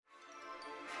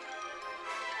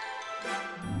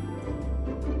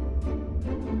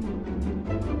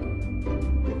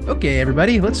Okay,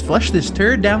 everybody, let's flush this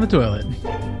turd down the toilet.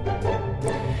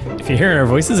 If you're hearing our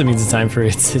voices, it means it's time for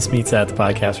It's Meets That, the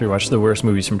podcast where we watch the worst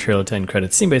movies from trailer to end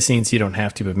credits, scene by scene, so you don't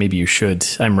have to, but maybe you should.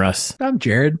 I'm Russ. I'm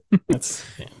Jared. It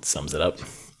sums it up.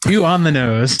 2 on the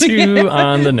nose. 2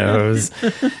 on the nose.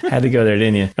 Had to go there,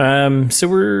 didn't you? So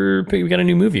we got a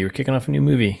new movie. We're kicking off a new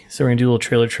movie. So we're going to do a little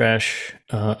trailer trash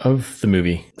of the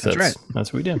movie. So that's right.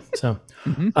 That's what we do. So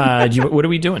what are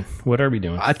we doing? What are we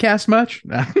doing? Podcast much?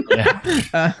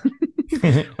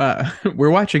 We're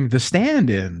watching The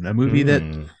Stand-In, a movie that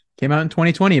came out in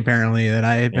 2020, apparently, that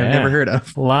I've never heard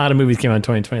of. A lot of movies came out in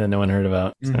 2020 that no one heard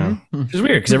about. So which is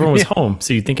weird because everyone was home.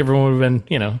 So you'd think everyone would have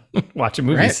been, watching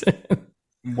movies. Right.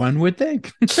 One would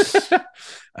think.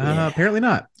 Apparently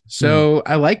not. So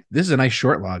I like this is a nice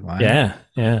short log line.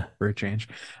 Yeah. For a change.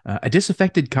 A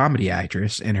disaffected comedy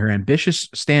actress and her ambitious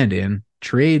stand-in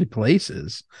trade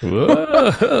places.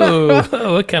 Whoa.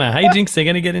 What kind of hijinks they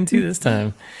going to get into this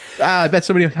time? I bet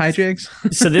somebody with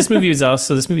hijinks. So this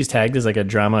movie's tagged as like a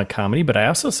drama comedy, but I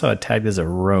also saw it tagged as a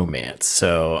romance.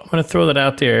 So I'm going to throw that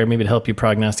out there, maybe to help you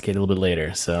prognosticate a little bit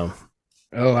later. So.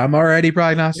 Oh, I'm already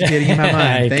prognosticating in my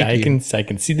mind. I can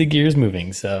see the gears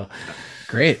moving. So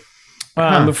great.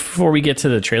 Before we get to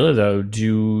the trailer, though,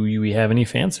 do we have any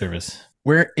fan service?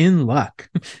 We're in luck.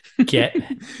 Get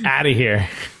out of here.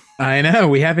 I know.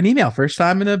 We have an email. First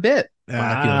time in a bit.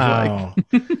 Wow.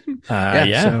 Feels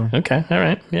like. So okay. All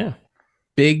right. Yeah.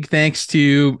 Big thanks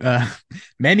to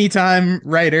many-time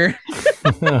writer,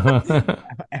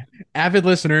 avid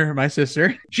listener, my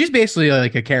sister. She's basically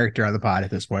like a character on the pod at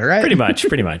this point, right? Pretty much.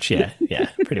 Yeah.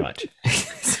 Pretty much.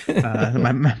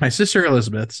 My sister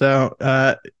Elizabeth. So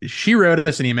she wrote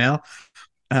us an email.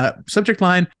 Subject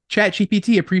line: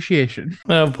 ChatGPT appreciation.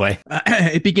 Oh boy.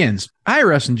 It begins. Hi,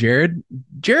 Russ and Jared.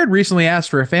 Jared recently asked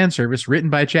for a fan service written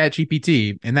by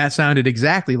ChatGPT, and that sounded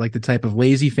exactly like the type of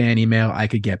lazy fan email I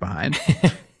could get behind.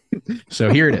 So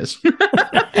here it is.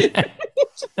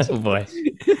 Oh boy.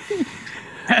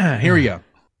 Here we go.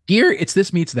 Dear It's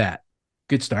This Meets That.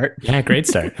 Good start. Yeah, great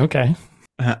start. Okay.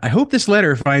 I hope this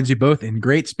letter finds you both in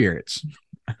great spirits.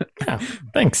 Oh,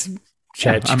 thanks,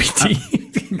 ChatGPT.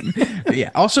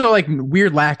 Yeah. Also, like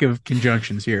weird lack of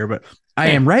conjunctions here, but I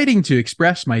am writing to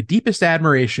express my deepest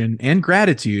admiration and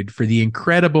gratitude for the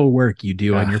incredible work you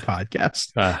do on your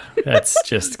podcast. That's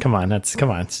just come on.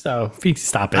 So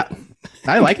stop it.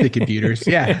 I like the computers.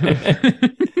 Yeah.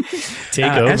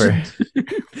 Take over.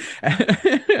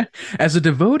 As a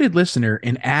devoted listener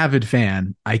and avid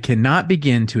fan, I cannot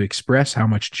begin to express how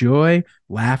much joy,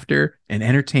 laughter, and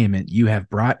entertainment you have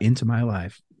brought into my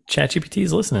life. ChatGPT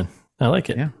is listening. I like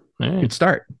it. Yeah. All right. Good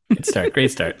start.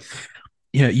 Great start.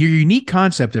 Your unique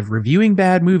concept of reviewing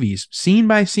bad movies scene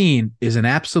by scene is an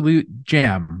absolute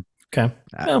gem. Okay.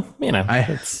 Well,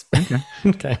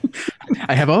 okay.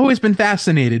 I have always been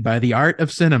fascinated by the art of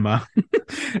cinema,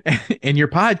 and your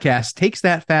podcast takes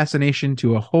that fascination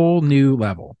to a whole new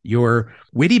level. Your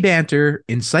witty banter,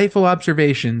 insightful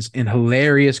observations, and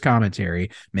hilarious commentary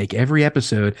make every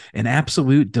episode an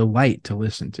absolute delight to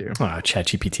listen to. Oh,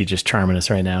 ChatGPT just charming us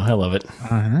right now. I love it.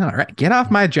 All right. Get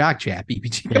off my jock,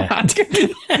 ChatGPT. Come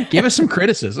on. Give us some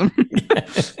criticism.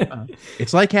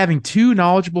 It's like having 2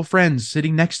 knowledgeable friends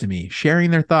sitting next to me, sharing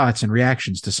their thoughts and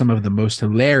reactions to some of the most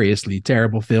hilariously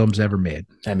terrible films ever made.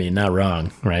 I mean, not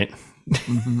wrong, right?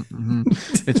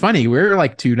 It's funny. We're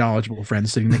like 2 knowledgeable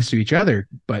friends sitting next to each other,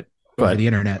 but over the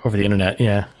internet. Over the internet,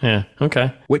 yeah.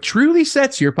 Okay. What truly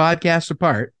sets your podcast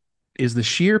apart is the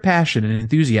sheer passion and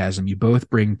enthusiasm you both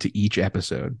bring to each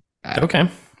episode. Okay.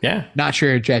 Yeah. Not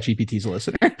sure ChatGPT's a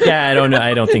listener. Yeah, I don't know.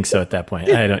 I don't think so at that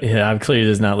point. I'm clearly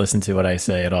does not listen to what I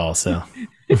say at all. So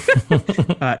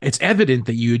it's evident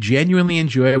that you genuinely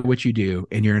enjoy what you do,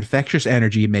 and your infectious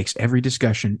energy makes every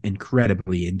discussion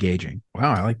incredibly engaging.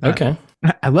 Wow, I like that. Okay.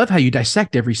 I love how you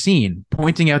dissect every scene,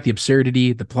 pointing out the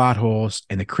absurdity, the plot holes,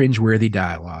 and the cringeworthy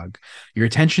dialogue. Your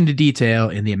attention to detail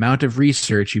and the amount of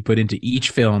research you put into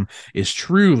each film is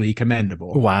truly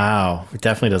commendable. Wow. It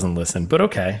definitely doesn't listen, but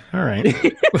okay. All right.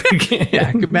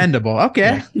 Yeah, commendable.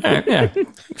 Okay. Yeah.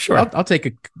 Sure. I'll take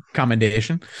a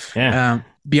commendation. Yeah.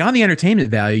 Beyond the entertainment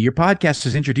value, your podcast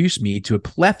has introduced me to a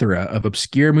plethora of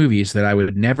obscure movies that I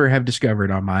would never have discovered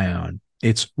on my own.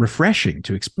 It's refreshing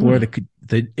to explore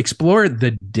explore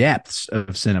the depths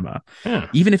of cinema,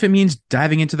 even if it means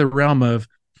diving into the realm of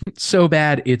so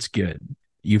bad it's good.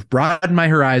 You've broadened my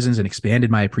horizons and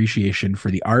expanded my appreciation for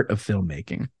the art of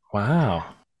filmmaking. Wow.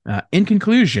 In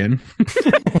conclusion,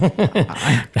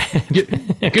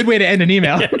 good way to end an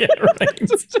email. Right.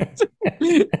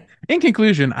 In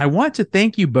conclusion, I want to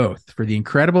thank you both for the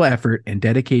incredible effort and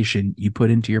dedication you put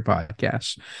into your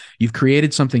podcasts. You've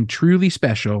created something truly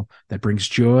special that brings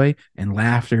joy and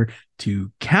laughter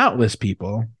to countless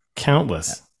people.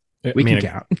 Countless. We can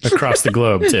count across the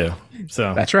globe too.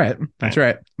 So that's right. That's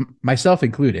right. Myself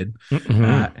included.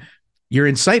 Your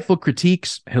insightful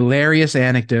critiques, hilarious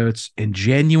anecdotes, and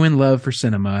genuine love for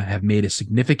cinema have made a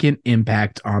significant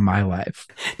impact on my life.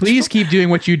 Please keep doing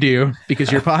what you do,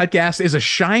 because your podcast is a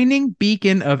shining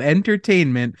beacon of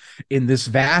entertainment in this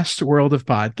vast world of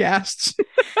podcasts.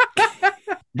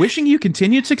 Wishing you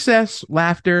continued success,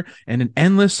 laughter, and an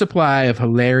endless supply of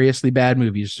hilariously bad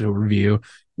movies to review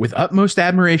with utmost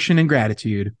admiration and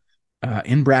gratitude.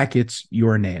 In brackets,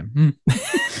 your name.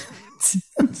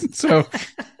 So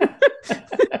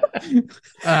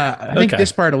I think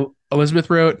this part Elizabeth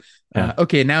wrote.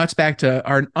 Okay, now it's back to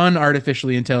our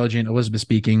unartificially intelligent Elizabeth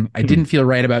speaking. I didn't feel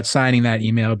right about signing that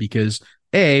email because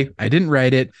A, I didn't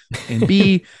write it, and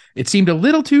B, it seemed a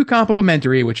little too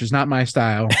complimentary, which is not my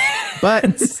style.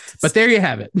 But there you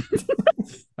have it.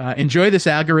 Enjoy this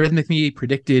algorithmically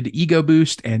predicted ego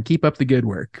boost and keep up the good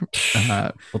work.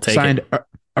 We'll take signed it.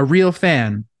 A real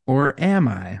fan, or am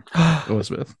I,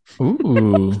 Elizabeth?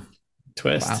 Ooh,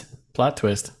 twist. Wow. Plot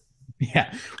twist.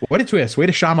 Yeah. What a twist. Way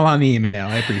to Shyamalan the email.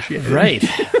 I appreciate it. Right.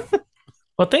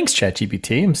 Well, thanks,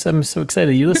 ChatGPT. I'm so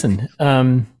excited you listen.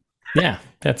 Yeah,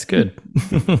 that's good.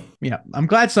 Yeah. I'm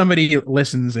glad somebody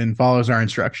listens and follows our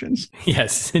instructions.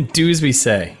 Yes. Do as we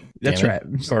say. That's right.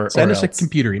 Or send us else. a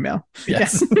computer email.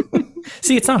 Yes.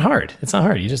 See, it's not hard. It's not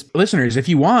hard. You just listeners, if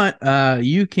you want,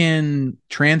 you can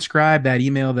transcribe that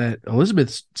email that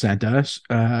Elizabeth sent us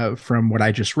from what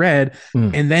I just read,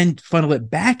 and then funnel it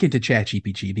back into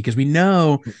ChatGPT, because we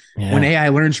know when AI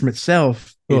learns from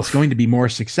itself, it's going to be more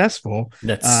successful.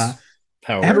 That's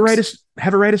how it have works.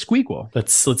 It write a squeakquel.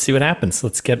 Let's see what happens.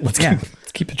 Let's keep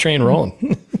the train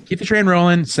rolling. Keep the train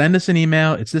rolling. Send us an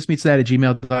email. It's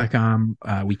thismeetsthat@gmail.com.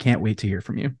 We can't wait to hear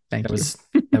from you. Thank you.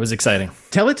 That was exciting.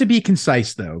 Tell it to be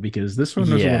concise, though, because this one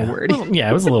was a little wordy. Well,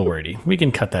 it was a little wordy. We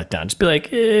can cut that down. Just be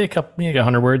like a couple,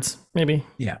 100 words, maybe.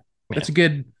 Yeah. That's a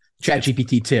good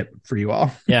ChatGPT tip for you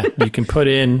all. Yeah, you can put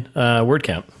in word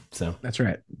count. So that's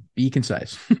right. Be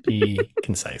concise. Be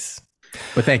concise.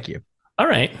 But thank you. All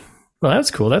right. Well,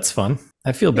 that's cool. That's fun.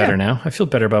 I feel better now. I feel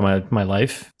better about my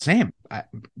life. Same.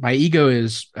 My ego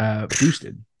is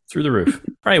boosted. Through the roof.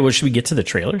 All right. Well, should we get to the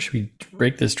trailer? Should we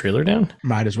break this trailer down?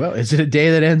 Might as well. Is it a day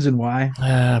that ends in Y?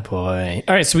 Ah, boy.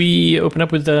 All right. So we open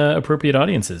up with appropriate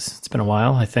audiences. It's been a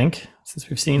while, I think, since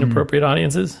we've seen appropriate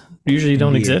audiences. Usually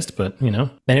don't exist, but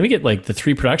and we get like the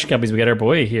 3 production companies. We got our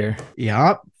boy here.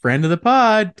 Yep. Friend of the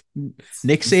pod.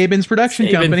 Nick Saban's production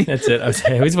company. That's it.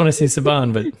 I always want to say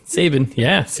Saban, but Saban.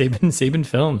 Yeah. Saban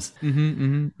Films.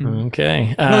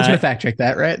 Okay. No one's going to fact check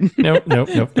that, right? Nope.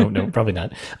 Probably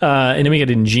not. And then we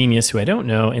get Ingenious, who I don't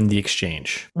know, and The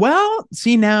Exchange. Well,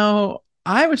 see, now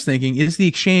I was thinking, is The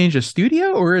Exchange a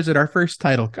studio or is it our first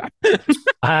title cut?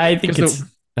 I think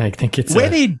it's the way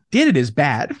they did it is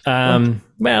bad.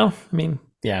 Well, I mean,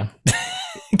 yeah.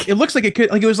 It looks like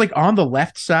it was like on the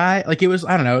left side. Like it was,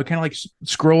 I don't know, it kind of like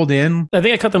scrolled in. I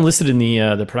think I caught them listed in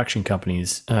the production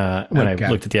companies when I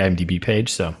looked at the IMDb page.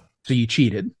 So you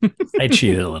cheated. I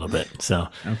cheated a little bit. So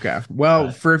okay.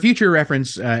 Well, for future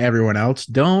reference, everyone else,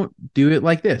 don't do it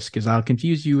like this because I'll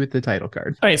confuse you with the title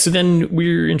card. All right. So then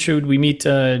we're introed. We meet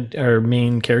our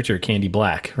main character, Candy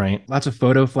Black, right? Lots of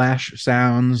photo flash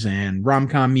sounds and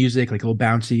rom-com music, like a little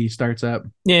bouncy starts up.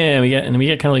 Yeah, we get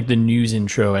kind of like the news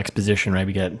intro exposition, right?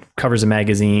 We get covers of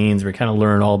magazines. We kind of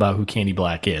learn all about who Candy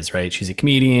Black is, right? She's a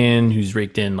comedian who's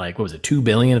raked in like, what was it, $2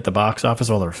 billion at the box office,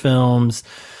 all her films.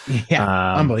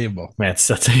 Yeah, unbelievable. Man, it's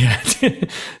a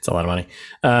lot of money.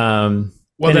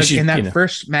 Well, in that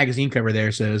first magazine cover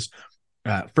there says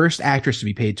first actress to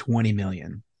be paid $20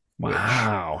 million.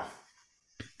 Wow.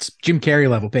 It's Jim Carrey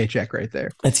level paycheck right there.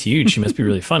 That's huge. She must be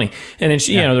really funny. And then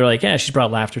she, they're like, yeah, she's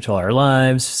brought laughter to all our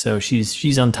lives. So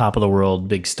she's on top of the world,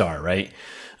 big star, right?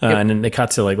 And then they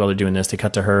cut to like, while they're doing this, they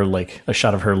cut to her, like a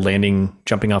shot of her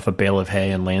jumping off a bale of hay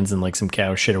and lands in like some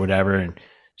cow shit or whatever. And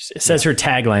it says her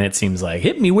tagline, it seems like,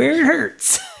 hit me where it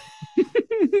hurts.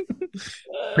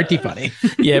 Pretty funny.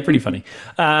 Yeah, pretty funny.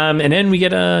 And then we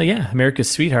get America's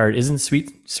Sweetheart isn't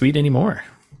sweet anymore.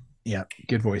 Yeah,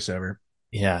 good voiceover.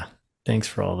 Yeah, thanks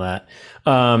for all that.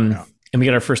 And we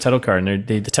get our first title card, and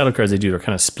the title cards they do are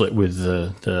kind of split with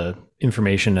the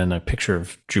information and a picture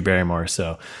of Drew Barrymore.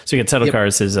 So you get title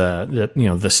cards says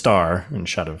the star and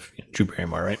shot of Drew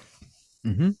Barrymore, right?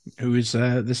 Mm-hmm. Who is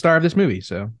the star of this movie?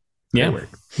 So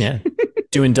yeah.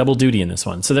 doing double duty in this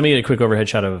one. So then we get a quick overhead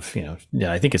shot of,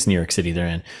 I think it's New York City they're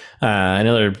in.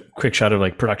 Another quick shot of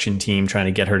like production team trying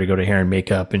to get her to go to hair and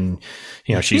makeup. And,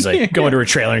 she's like going to her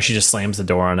trailer and she just slams the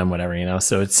door on him, whatever,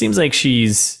 So it seems like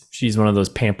she's one of those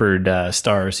pampered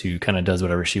stars who kind of does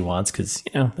whatever she wants because,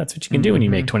 that's what you can do when you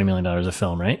make $20 million a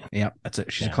film, right? Yeah, that's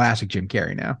it. She's a classic Jim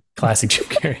Carrey now. Classic Jim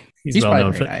Carrey. He's well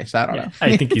known for nice. I don't know.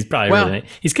 I think he's probably really nice.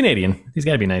 He's Canadian. He's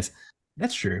got to be nice.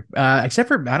 That's true. Except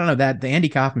for, I don't know, the Andy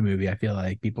Kaufman movie, I feel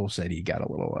like people said he got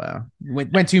a little,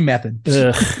 went too method.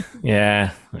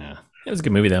 Yeah. It was a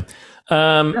good movie, though.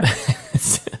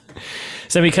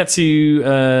 So we cut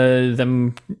to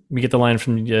them. We get the line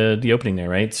from the opening there,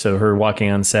 right? So her walking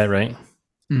on set, right?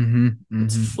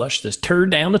 Let's flush this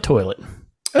turd down the toilet.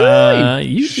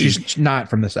 She's not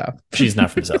from the South. She's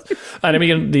not from the South. And then we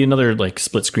get another like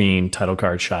split screen title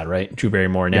card shot, right? Drew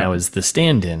Barrymore now is the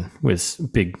stand-in with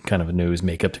big kind of a nose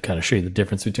makeup to kind of show you the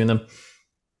difference between them.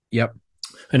 Yep.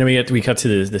 And then we cut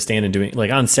to the stand-in doing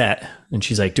like on set, and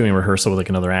she's like doing rehearsal with like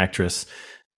another actress.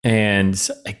 And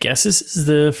I guess this is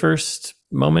the first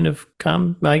moment of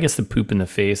I guess the poop in the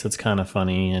face, that's kind of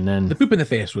funny. And then the poop in the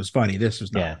face was funny. This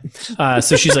was not.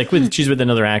 So she's like she's with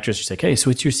another actress. She's like, hey, so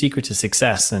what's your secret to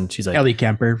success? And she's like, Ellie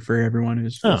Kemper, for everyone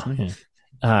who's listening.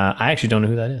 I actually don't know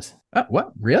who that is.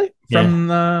 What, really? From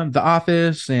The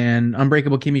Office and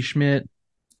Unbreakable Kimmy Schmidt.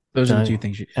 Those are the two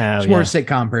things. She's more a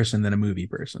sitcom person than a movie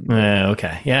person.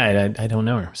 Okay. Yeah, I don't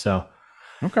know her. So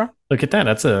okay, look at that.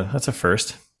 That's a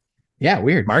first. Yeah,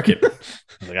 weird. Market.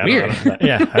 Like, weird. I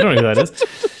don't know who that is.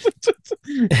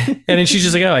 And then she's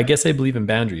just like, oh, I guess I believe in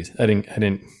boundaries. I didn't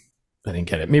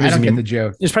get it. Maybe I don't get the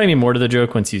joke. There's probably more to the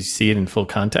joke once you see it in full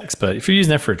context. But if you're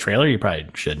using that for a trailer, you probably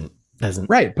shouldn't. Doesn't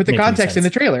right. Put the context in the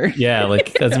trailer. Yeah,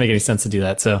 like doesn't make any sense to do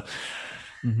that. So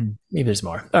maybe there's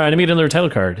more. All right, then we get another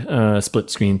title card, split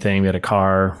screen thing. We had a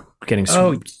car getting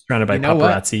surrounded by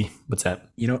paparazzi. What? What's that?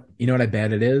 You know what I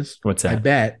bet it is? What's that? I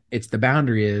bet it's the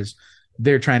boundary is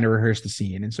they're trying to rehearse the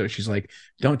scene, and so she's like,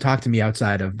 "Don't talk to me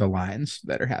outside of the lines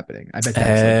that are happening." I bet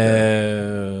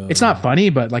that's it's not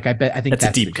funny, but like I think that's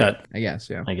a deep cut. I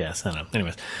guess. Yeah. I guess. I don't know.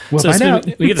 Anyways, we'll find out.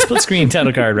 We get the split screen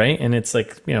title card, right? And it's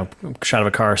like shot of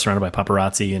a car surrounded by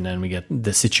paparazzi, and then we get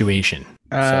the situation.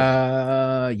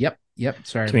 Yep.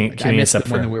 Sorry, I missed the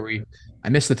one where I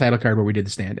missed the title card where we did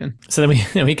the stand-in. So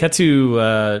then we cut to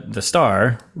the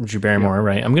star, Drew Barrymore,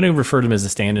 right? I'm going to refer to him as the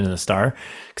stand-in and the star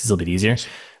because it's a little bit easier.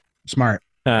 Smart.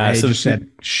 I just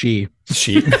said she.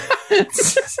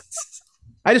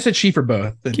 I just said she for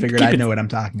both and figured I know what I'm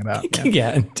talking about.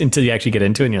 Yeah, until you actually get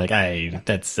into it and you're like,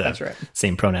 that's right.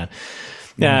 Same pronoun.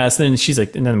 Yeah. So then she's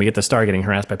like, and then we get the star getting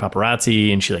harassed by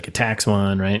paparazzi and she like attacks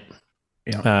one, right?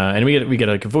 Yeah. And we get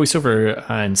like a voiceover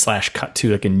and / cut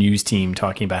to like a news team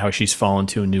talking about how she's fallen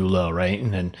to a new low, right?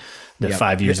 And then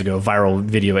 5 years ago, viral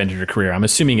video ended her career. I'm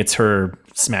assuming it's her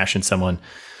smashing someone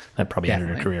that probably ended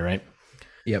her career, right?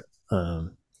 Yep.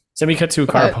 So we cut to a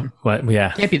car. What?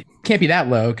 Yeah. Can't be that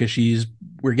low because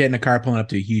we're getting a car pulling up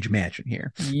to a huge mansion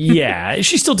here. Yeah,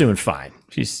 she's still doing fine.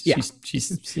 She's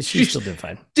still doing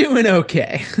fine. Doing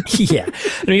okay. Yeah.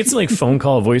 And we get some like phone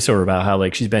call voiceover about how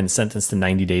like she's been sentenced to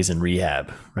 90 days in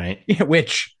rehab, right? Yeah,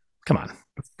 which come on.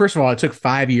 First of all, it took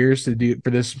 5 years to do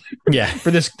for this. Yeah,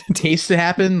 for this taste to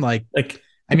happen. Like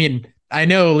I mean, I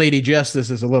know Lady Justice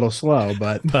is a little slow,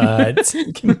 but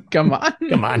come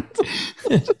on.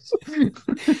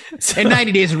 And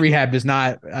 90 days of rehab does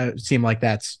not seem like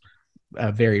that's a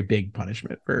very big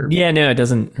punishment for. Yeah, no, it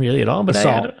doesn't really at all. But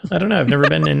I don't know. I've never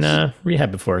been in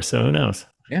rehab before, so who knows?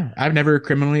 Yeah, I've never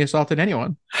criminally assaulted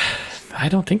anyone. I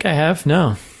don't think I have.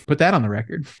 No. Put that on the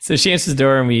record. So she answers the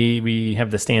door, and we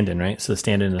have the stand-in, right? So the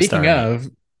stand-in and the star. Speaking of,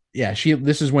 yeah,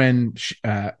 this is when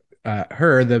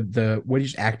her the what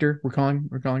is actor we're calling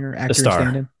her actor the star.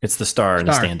 Stand-in? It's the star and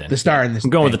the stand-in. The star and the. I'm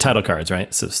going with the title cards,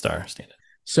 right? So the star stand-in.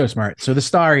 So smart. So the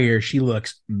star here, she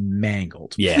looks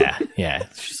mangled. Yeah.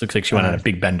 She looks like she went on a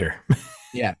big bender.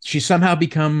 Yeah, she's somehow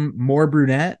become more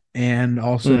brunette and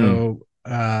also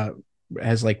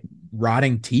has like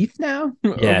rotting teeth now.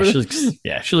 Yeah,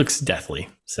 she looks deathly.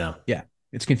 So yeah,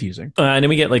 it's confusing. And then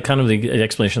we get like kind of the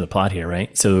explanation of the plot here,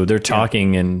 right? So they're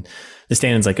talking and the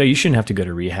stand-in's like, oh, you shouldn't have to go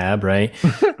to rehab, right?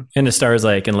 And the star's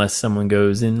like, unless someone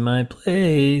goes in my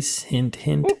place, hint,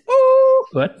 hint.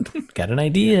 What? Got an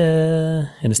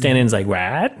idea. And the stand-in's like,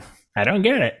 what? I don't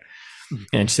get it.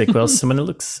 And she's like, well, someone that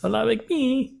looks a lot like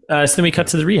me. So then we cut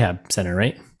to the rehab center,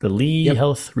 right? The Lee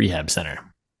Health Rehab Center.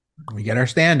 We get our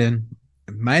stand-in.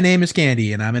 My name is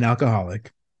Candy, and I'm an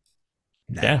alcoholic.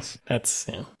 Nice. Yeah,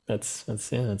 that's how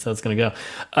it's gonna go.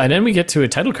 And then we get to a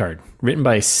title card written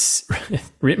by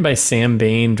Sam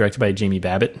Bain, directed by Jamie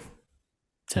Babbitt.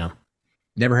 So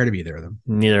never heard of either of them.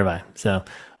 Neither have I. So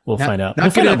we'll find out. Not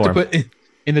we'll good find out enough more. to put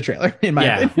in the trailer, in my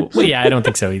opinion. Well, yeah, I don't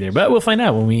think so either. But we'll find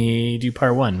out when we do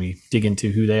part 1. We dig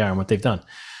into who they are and what they've done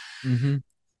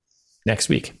next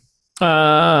week.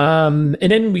 And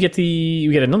then we get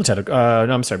another title.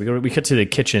 No, I'm sorry. We cut to the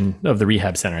kitchen of the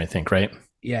rehab center, I think, right?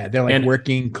 Yeah, they're like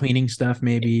working, cleaning stuff,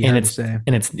 maybe. And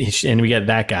we get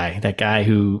that guy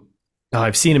who,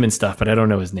 I've seen him in stuff, but I don't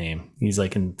know his name. He's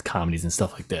like in comedies and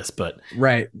stuff like this. But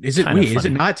right, is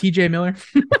it not T.J. Miller?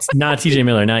 It's not T.J.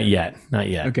 Miller, not yet.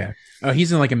 Okay. Oh,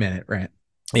 he's in like a minute, right?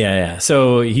 Yeah.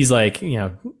 So he's like,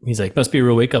 must be a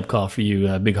real wake up call for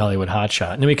you, big Hollywood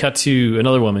hotshot. And then we cut to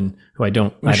another woman who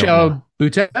Michelle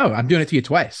Buteau. Oh, I'm doing it to you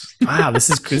twice. Wow, this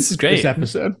is great. This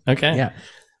episode. Okay. Yeah.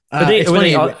 Are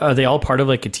they all part of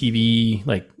like a TV?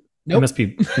 Like, nope. It must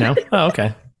be no. Oh,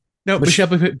 okay. No, Michelle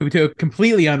Buteau,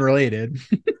 completely unrelated.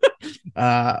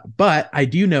 But I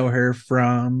do know her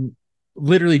from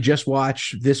literally just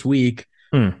watch this week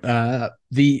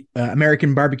the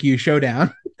American Barbecue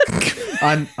Showdown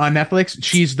on Netflix.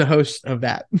 She's the host of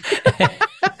that.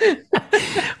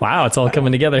 Wow, it's all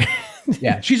coming together.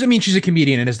 Yeah, she's a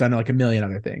comedian and has done like a million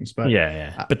other things. But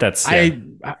but that's I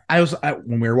was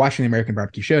when we were watching the American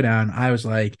Barbecue Showdown, I was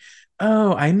like,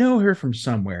 oh, I know her from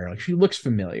somewhere. Like she looks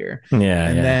familiar. And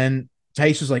then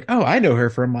Tice was like, oh, I know her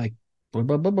from like blah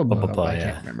blah blah blah blah. blah. I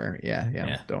can't remember.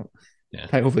 Yeah. Don't. Yeah.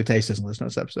 Hopefully Tice doesn't listen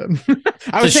to this episode.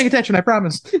 I was paying attention, I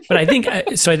promise. But I think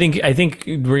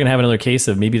we're gonna have another case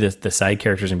of maybe the side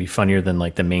characters gonna be funnier than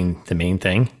like the main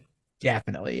thing.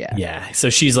 Definitely, yeah. Yeah. So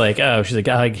she's like, I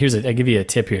give you a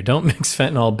tip here. Don't mix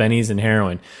fentanyl, bennies, and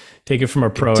heroin. Take it from a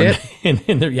pro.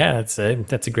 That's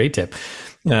a great tip.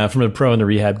 From a pro in the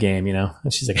rehab game, you know.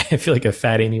 And she's like, I feel like a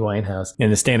fat Amy Winehouse.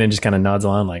 And the stand-in just kind of nods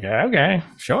along like, okay,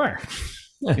 sure.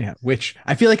 Yeah, which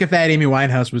I feel like a fat Amy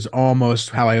Winehouse was almost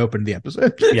how I opened the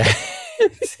episode. Yeah.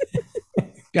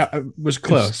 Yeah, it was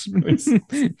close.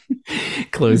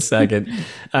 Close second.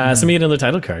 So we get another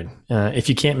title card. If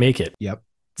you can't make it. Yep.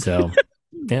 So,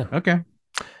 yeah. Okay.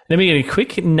 Then we get a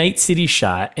quick Night City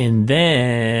shot, and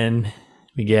then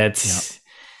we get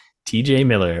TJ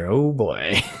Miller. Oh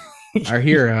boy. Our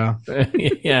hero.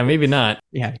 Yeah, maybe not.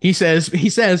 Yeah. He says,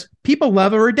 people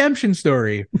love a redemption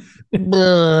story. Gross.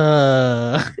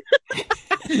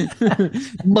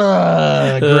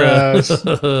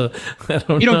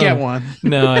 You don't get one.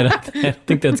 No, I don't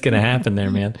think that's going to happen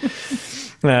there, man.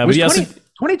 But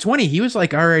 2020, he was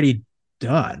like already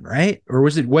done, right? Or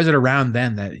was it around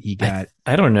then that he got?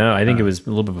 I don't know. I think it was a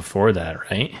little bit before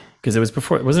that, right? Because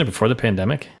wasn't it before the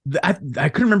pandemic? I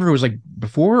couldn't remember if it was like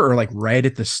before or like right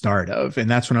at the start of, and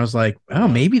that's when I was like, oh,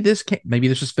 maybe this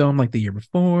was filmed like the year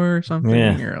before or something.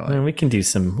 Yeah, or like,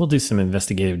 we'll do some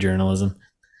investigative journalism.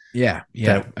 Yeah,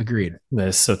 agreed.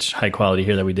 There's such high quality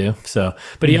here that we do. So,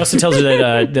 but he also tells her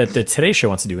that the Today Show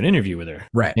wants to do an interview with her,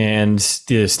 right? And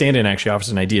the stand-in actually offers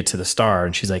an idea to the star,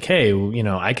 and she's like, "Hey,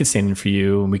 I could stand in for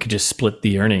you, and we could just split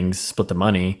the earnings, split the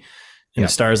money." And the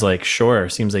star's like, "Sure."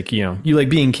 Seems like you like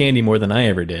being candy more than I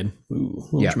ever did. Ooh,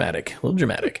 a little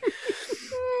dramatic.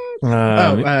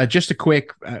 Just a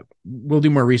quick. We'll do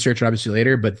more research obviously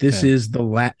later, but this is the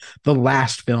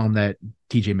last film that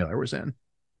T.J. Miller was in.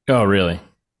 Oh, really?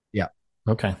 Yeah.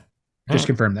 Okay. Just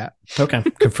confirm that. Okay.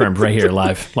 Confirmed right here,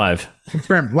 live.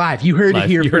 Confirmed live. You heard it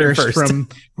here first from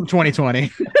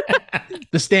 2020.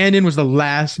 The Stand-In was the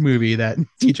last movie that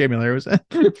T.J. Miller was in.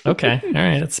 Okay. All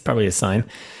right. That's probably a sign.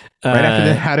 Right after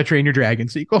the How to Train Your Dragon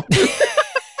sequel.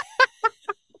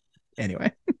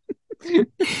 Anyway.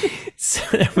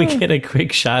 So then we get a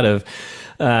quick shot of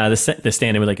the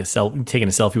stand-in with like taking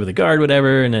a selfie with a guard,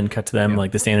 whatever, and then cut to them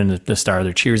like the stand-in and the star.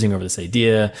 They're cheersing over this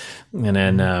idea, and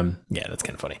then that's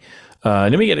kind of funny.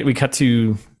 And then we cut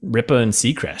to Ripa and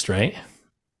Seacrest, right?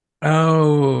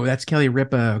 Oh, that's Kelly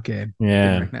Ripa. Okay,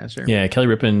 yeah, Kelly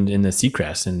Ripa in the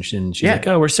Seacrest, and she's like,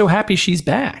 "Oh, we're so happy she's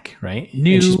back!" Right?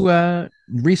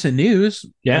 Recent news.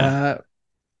 Yeah,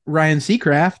 Ryan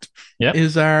Seacrest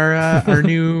is our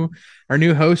new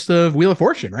host of Wheel of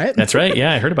Fortune, right? That's right.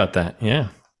 Yeah, I heard about that. Yeah.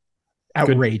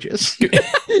 Outrageous.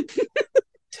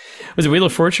 Was it Wheel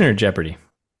of Fortune or Jeopardy?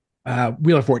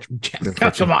 Wheel of Fortune.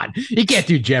 Come on. You can't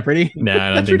do Jeopardy. No,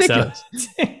 I don't think ridiculous.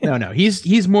 So. No.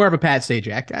 He's more of a Pat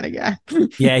Sajak kind of guy.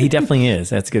 Yeah, he definitely is.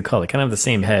 That's a good call. They kind of have the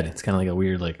same head. It's kind of like a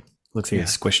weird, looks like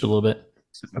it's squished a little bit.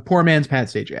 A poor man's Pat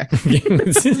Sajak.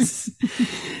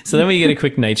 So then we get a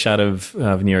quick night shot of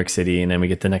New York City, and then we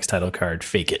get the next title card,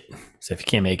 Fake It. So if you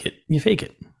can't make it, you fake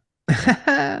it.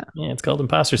 Yeah, it's called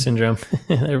imposter syndrome.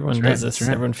 Everyone does this.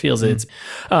 Right. Everyone feels it.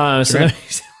 Then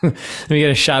we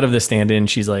get a shot of the stand-in.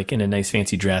 She's like in a nice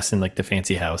fancy dress in like the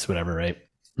fancy house, whatever, right?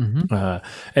 Mm-hmm.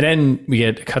 And then we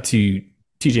get cut to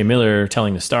TJ Miller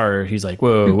telling the star, he's like,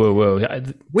 whoa.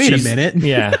 Wait a minute.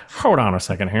 Yeah. Hold on a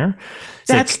second here.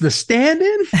 That's the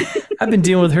stand-in? I've been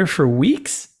dealing with her for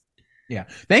weeks. Yeah.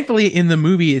 Thankfully, in the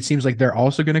movie, it seems like they're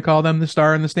also going to call them the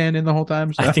star and the stand-in the whole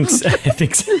time. So. I think so.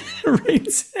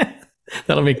 Right.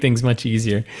 That'll make things much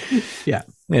easier. Yeah.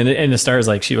 And the star is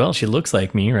like, she looks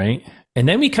like me, right? And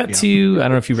then we cut to, I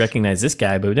don't know if you recognize this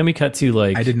guy, but then we cut to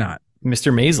like, I did not.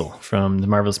 Mr. Maisel from The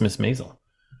Marvelous Miss Maisel.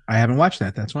 I haven't watched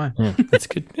that. That's why. Yeah, that's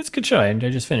good. It's a good show. I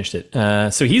just finished it.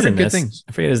 So he's in this. Things.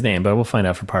 I forget his name, but we'll find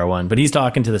out for part 1. But he's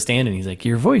talking to the stand and he's like,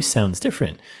 your voice sounds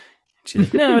different. She's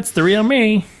like, no, it's the real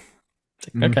me.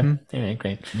 It's like, okay. All right,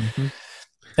 great. Mm-hmm. And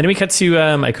then we cut to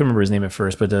I couldn't remember his name at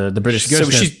first, but the British. So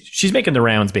she's making the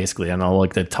rounds basically on all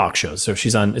like the talk shows. So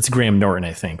she's on. It's Graham Norton,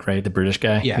 I think, right? The British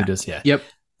guy. Yeah. Who does? Yeah. Yep.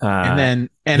 And then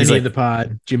enemy of the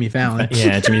pod, Jimmy Fallon.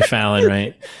 Yeah, Jimmy Fallon,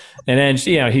 right? And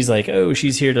then he's like, oh,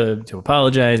 she's here to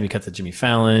apologize. We cut to Jimmy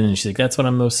Fallon, and she's like, that's what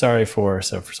I'm most sorry for.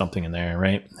 So for something in there,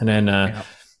 right? And then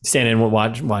standing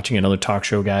watching another talk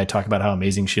show guy talk about how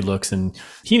amazing she looks, and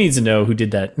he needs to know who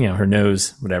did that. Her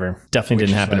nose, whatever. Definitely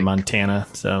didn't happen in Montana.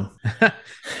 So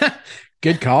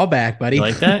good callback, buddy. You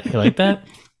like that? You like that?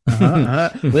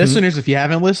 Listeners, if you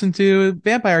haven't listened to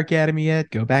Vampire Academy yet,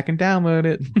 go back and download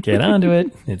it. Get onto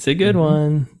it. It's a good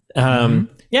one.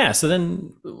 Yeah. So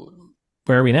then,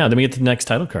 where are we now? Then we get to the next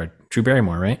title card. Drew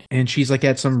Barrymore, right? And she's like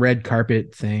at some red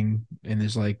carpet thing, and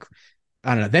there's like,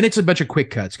 I don't know. Then it's a bunch of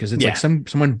quick cuts because it's like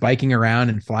someone biking around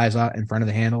and flies out in front of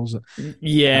the handles.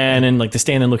 Yeah, and then like the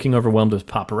stand-in looking overwhelmed with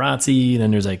paparazzi. Then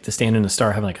there's like the stand-in and the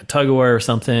star having like a tug of war or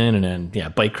something, and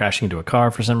then bike crashing into a car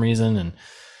for some reason, and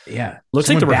looks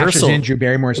someone like the rehearsal in Drew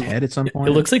Barrymore's head at some point.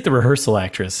 It looks like the rehearsal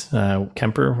actress,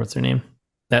 Kemper. What's her name?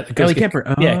 Ellie Kemper.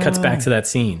 It cuts back to that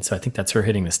scene, so I think that's her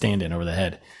hitting the stand-in over the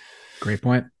head. Great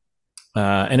point.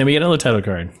 And then we get another title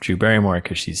card, Drew Barrymore,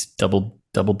 because she's double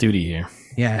duty here.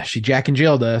 Yeah, she Jack and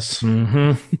Jill us.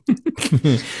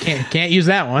 Mm-hmm. can't use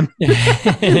that one.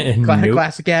 Nope.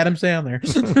 Classic Adam Sandler.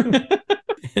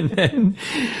 And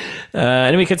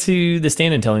then we cut to the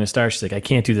stand-in telling the star, she's like, I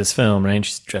can't do this film, right? And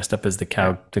she's dressed up as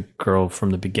the girl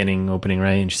from the beginning opening,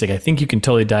 right? And she's like, I think you can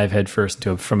totally dive head first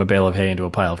from a bale of hay into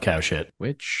a pile of cow shit.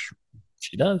 Which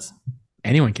she does.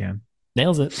 Anyone can.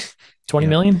 Nails it. 20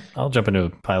 million? I'll jump into a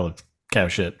pile of cow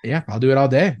shit. Yeah, I'll do it all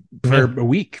day for a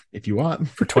week if you want.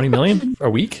 For 20 million a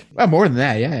week? Well, more than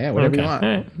that. Yeah, whatever you want. All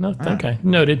right. No, okay.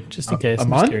 Noted, just in case. A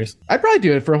month? I'd probably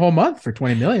do it for a whole month for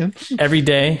 20 million. Every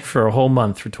day for a whole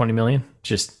month for 20 million?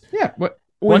 Just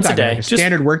once a day.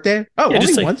 Standard work day? Oh,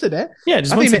 only once a day? Yeah,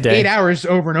 just once a day. 8 hours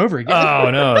over and over again. Oh,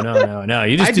 no.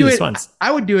 You just do this once.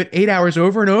 I would do it 8 hours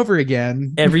over and over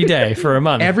again. Every day for a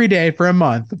month. Every day for a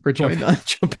month for 20 million.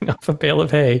 Jumping off a bale of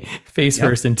hay face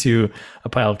first into a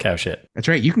pile of cow shit. That's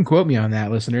right. You can quote me on that,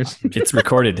 listeners. It's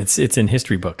recorded. It's in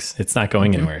history books. It's not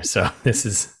going anywhere. So this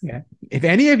is... Yeah. If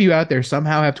any of you out there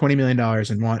somehow have $20 million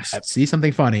and want to see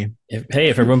something funny... If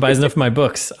everyone buys enough of my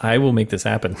books, I will make this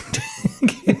happen.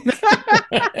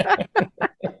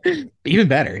 Even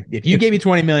better. If you gave me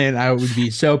 20 million, I would be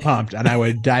so pumped and I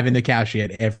would dive into cow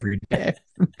shit every day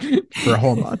for a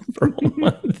whole month.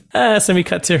 So we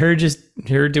cut to her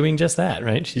doing just that,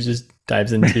 right? She just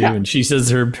dives into and she says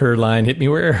her line, hit me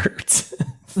where it hurts.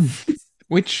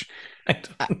 Which I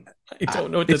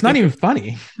don't know what to it's not even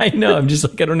funny. I know. I'm just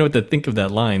like, I don't know what to think of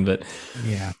that line, but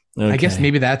yeah. Okay. I guess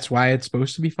maybe that's why it's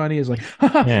supposed to be funny, is like,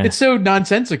 it's so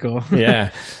nonsensical.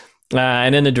 Yeah.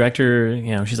 And then the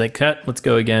director, she's like, cut, let's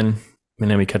go again. And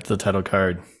then we cut to the title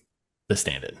card, The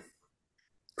Stand-In.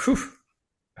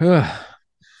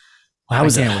 How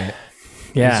was that? Wait.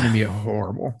 Yeah. It's going to be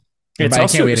horrible.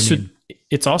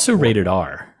 It's also rated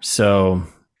R. So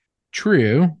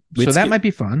true. So that might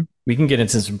be fun. We can get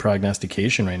into some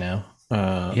prognostication right now.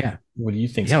 Yeah. What do you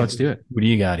think? Yeah, let's do it. What do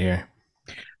you got here?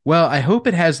 Well, I hope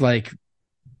it has like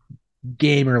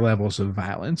gamer levels of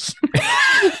violence.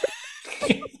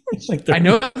 I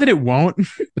know that it won't,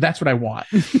 but that's what I want.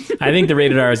 I think the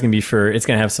rated R is going to be it's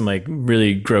going to have some like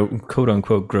really quote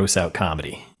unquote gross out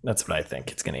comedy. That's what I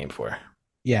think it's going to aim for.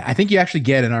 Yeah, I think you actually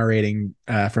get an R rating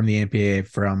from the MPA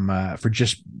for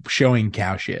just showing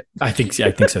cow shit. I think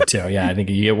so too. Yeah, I think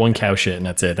you get one cow shit and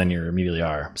that's it. Then you're immediately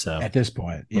R. So at this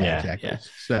point, yeah, exactly. Yeah.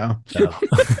 So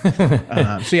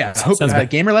yeah, I hope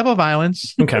gamer level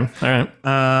violence. Okay, all right.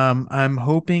 I'm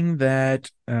hoping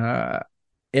that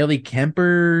Ellie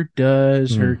Kemper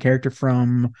does her character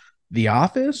from The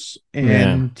Office,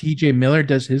 and TJ Miller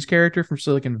does his character from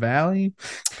Silicon Valley.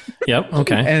 Yep.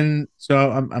 Okay. And so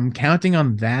I'm counting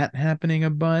on that happening a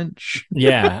bunch.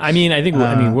 Yeah. I mean, I think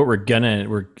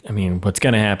what's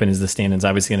gonna happen is the stand-in's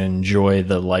obviously gonna enjoy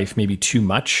the life maybe too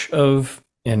much of,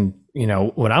 and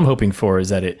what I'm hoping for is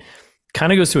that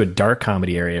kind of goes to a dark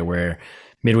comedy area where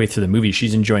midway through the movie,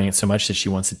 she's enjoying it so much that she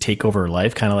wants to take over her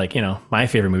life. Kind of like, my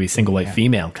favorite movie, Single White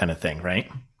Female kind of thing. Right.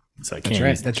 So I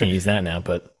can't use that now,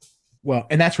 but. Well,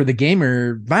 and that's where the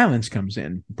gamer violence comes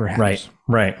in, perhaps.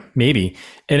 Right. Maybe.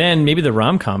 And then maybe the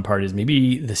rom-com part is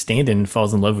maybe the stand-in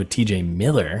falls in love with TJ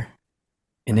Miller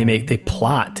and they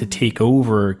plot to take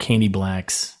over Candy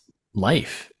Black's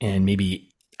life and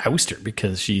maybe oust her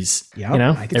because she's,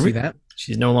 I can see that.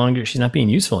 She's not being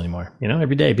useful anymore.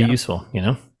 Every day be useful,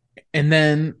 And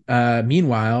then,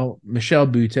 meanwhile, Michelle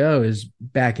Buteau is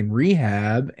back in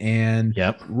rehab and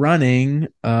running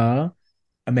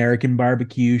American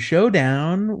Barbecue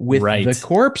Showdown with the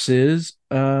corpses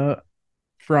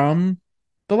from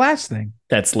the last thing.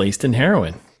 That's laced in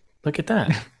heroin. Look at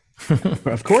that.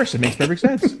 Of course, it makes perfect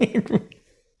sense.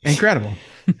 Incredible.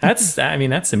 That's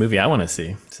the movie I want to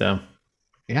see. So,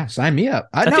 yeah, sign me up.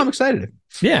 I'm excited.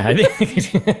 Yeah, I think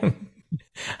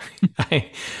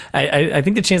I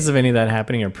think the chances of any of that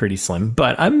happening are pretty slim,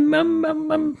 but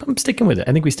I'm sticking with it.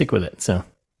 I think we stick with it. So.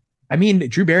 I mean,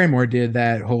 Drew Barrymore did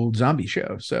that whole zombie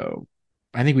show, so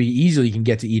I think we easily can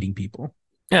get to eating people.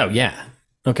 Oh yeah.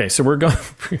 Okay, so we're going.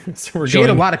 She had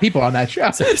a lot of people on that show.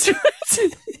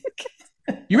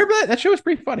 You remember that? That show was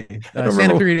pretty funny.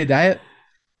 Santa Clarita Diet.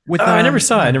 I never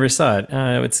saw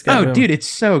it. Dude, it's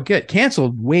so good.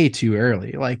 Canceled way too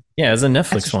early. Yeah, it was a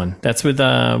Netflix one. That's with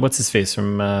what's his face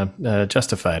from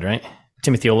Justified, right?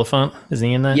 Timothy Olyphant, isn't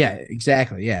he in that? Yeah,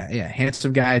 exactly. Yeah.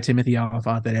 Handsome guy, Timothy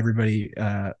Olyphant, that everybody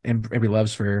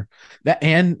loves for that,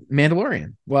 and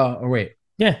Mandalorian. Well, wait.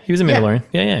 Yeah, he was in Mandalorian.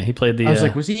 Yeah. He played the. I was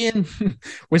like, was he in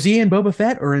Boba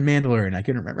Fett or in Mandalorian? I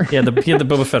couldn't remember. Yeah, he had the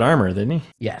Boba Fett armor, didn't he?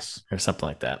 Yes, or something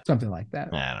like that. Something like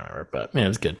that. I don't remember, but it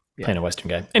was good. Playing a Western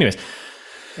guy.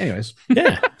 Anyways,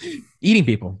 yeah, eating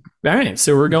people. All right,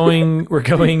 so we're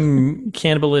going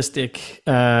cannibalistic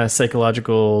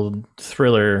psychological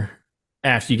thriller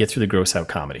after you get through the gross out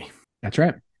comedy. That's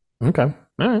right. Okay. All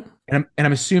right. And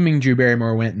I'm assuming Drew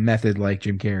Barrymore went method like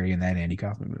Jim Carrey in that Andy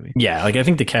Kaufman movie. Yeah, I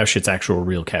think the cow shit's actual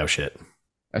real cow shit.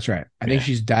 That's right. I think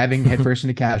she's diving headfirst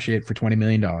into cow shit for $20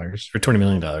 million. For $20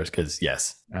 million, because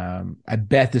yes. I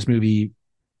bet this movie,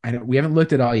 we haven't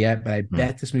looked at all yet, but I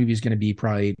bet this movie is going to be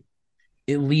probably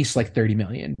at least like 30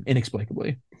 million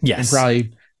inexplicably. Yes.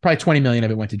 And probably 20 million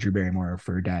of it went to Drew Barrymore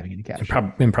for diving into cow shit.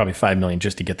 And probably 5 million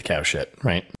just to get the cow shit,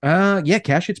 right? Yeah,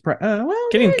 cow shit's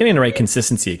getting the right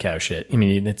consistency of cow shit. I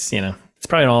mean, it's it's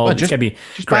probably all it's gotta be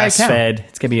grass fed.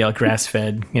 It's gotta be all grass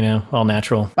fed, all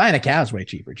natural. Buying a cow is way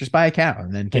cheaper. Just buy a cow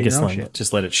and then get your own shit.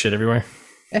 Just let it shit everywhere.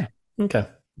 Yeah. Okay.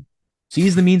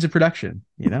 Seize the means of production,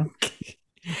 All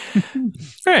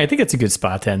right, I think that's a good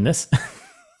spot to end this.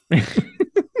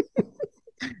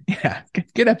 Yeah,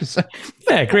 good episode.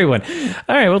 Yeah, great one.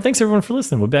 All right, well, thanks everyone for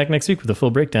listening. We'll be back next week with a full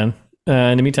breakdown.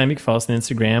 In the meantime, you can follow us on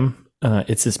Instagram.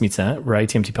 It's This Meets That. We're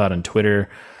ITMT Pod on Twitter.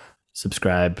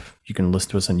 Subscribe. You can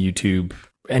listen to us on YouTube.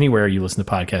 Anywhere you listen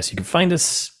to podcasts, you can find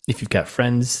us. If you've got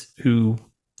friends who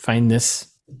find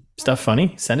this stuff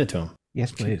funny, send it to them.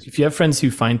 Yes, please. If you have friends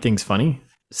who find things funny,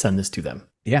 send this to them.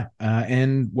 Yeah.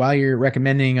 And while you're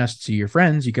recommending us to your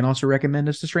friends, you can also recommend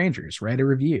us to strangers. Write a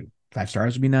review. 5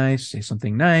 stars would be nice. Say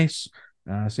something nice.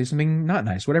 Say something not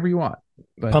nice. Whatever you want.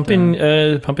 But, pump in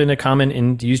a comment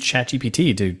and use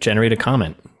ChatGPT to generate a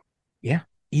comment. Yeah.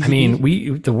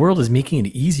 Easy. The world is making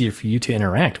it easier for you to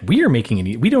interact. We are making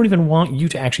it. We don't even want you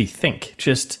to actually think.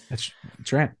 That's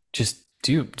right. Just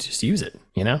use it.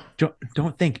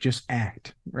 Don't think. Just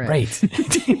act. Right.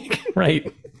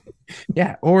 Right.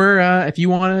 Yeah. Or if you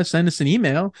want to send us an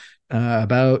email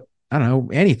about, I don't know,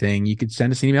 anything, you could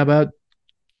send us an email about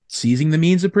seizing the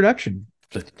means of production.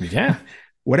 Yeah.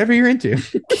 Whatever you're into.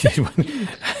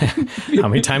 How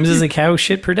many times is a cow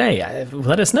shit per day?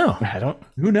 Let us know.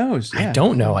 Who knows? Yeah. I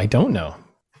don't know.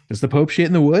 Does the Pope shit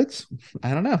in the woods?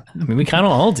 I don't know. I mean, we kind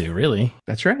of all do, really.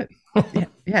 That's right.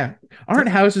 Yeah. Aren't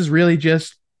houses really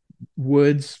just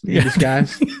woods in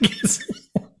disguise?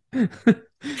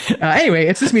 Anyway,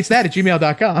 it's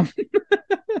thismeetsthat@gmail.com.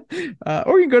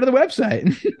 Or you can go to the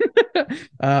website.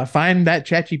 Find that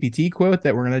ChatGPT quote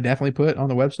that we're going to definitely put on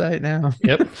the website now.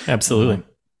 Yep, absolutely.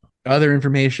 Other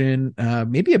information,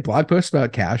 maybe a blog post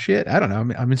about cow shit. I don't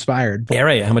know. I'm inspired. Yeah,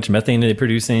 right. How much methane are they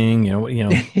producing?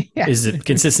 Yeah. Is the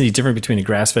consistency different between a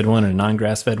grass-fed one and a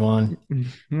non-grass-fed one?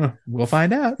 We'll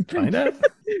find out.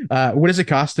 What does it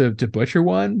cost to butcher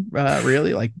one?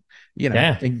 Really?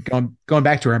 And going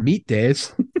back to our meat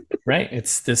days. Right.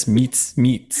 It's this meets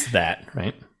that,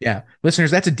 right? Yeah. Listeners,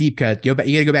 that's a deep cut. You got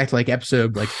to go back to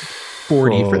episode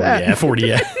 40 for that. Yeah, 40.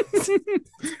 Yeah.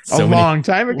 Long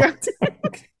time ago.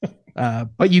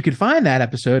 But you can find that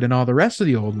episode and all the rest of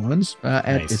the old ones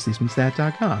at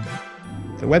itsthismeetsthat.com.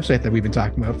 the website that we've been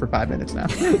talking about for 5 minutes now.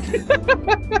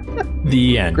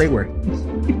 The end. Great work.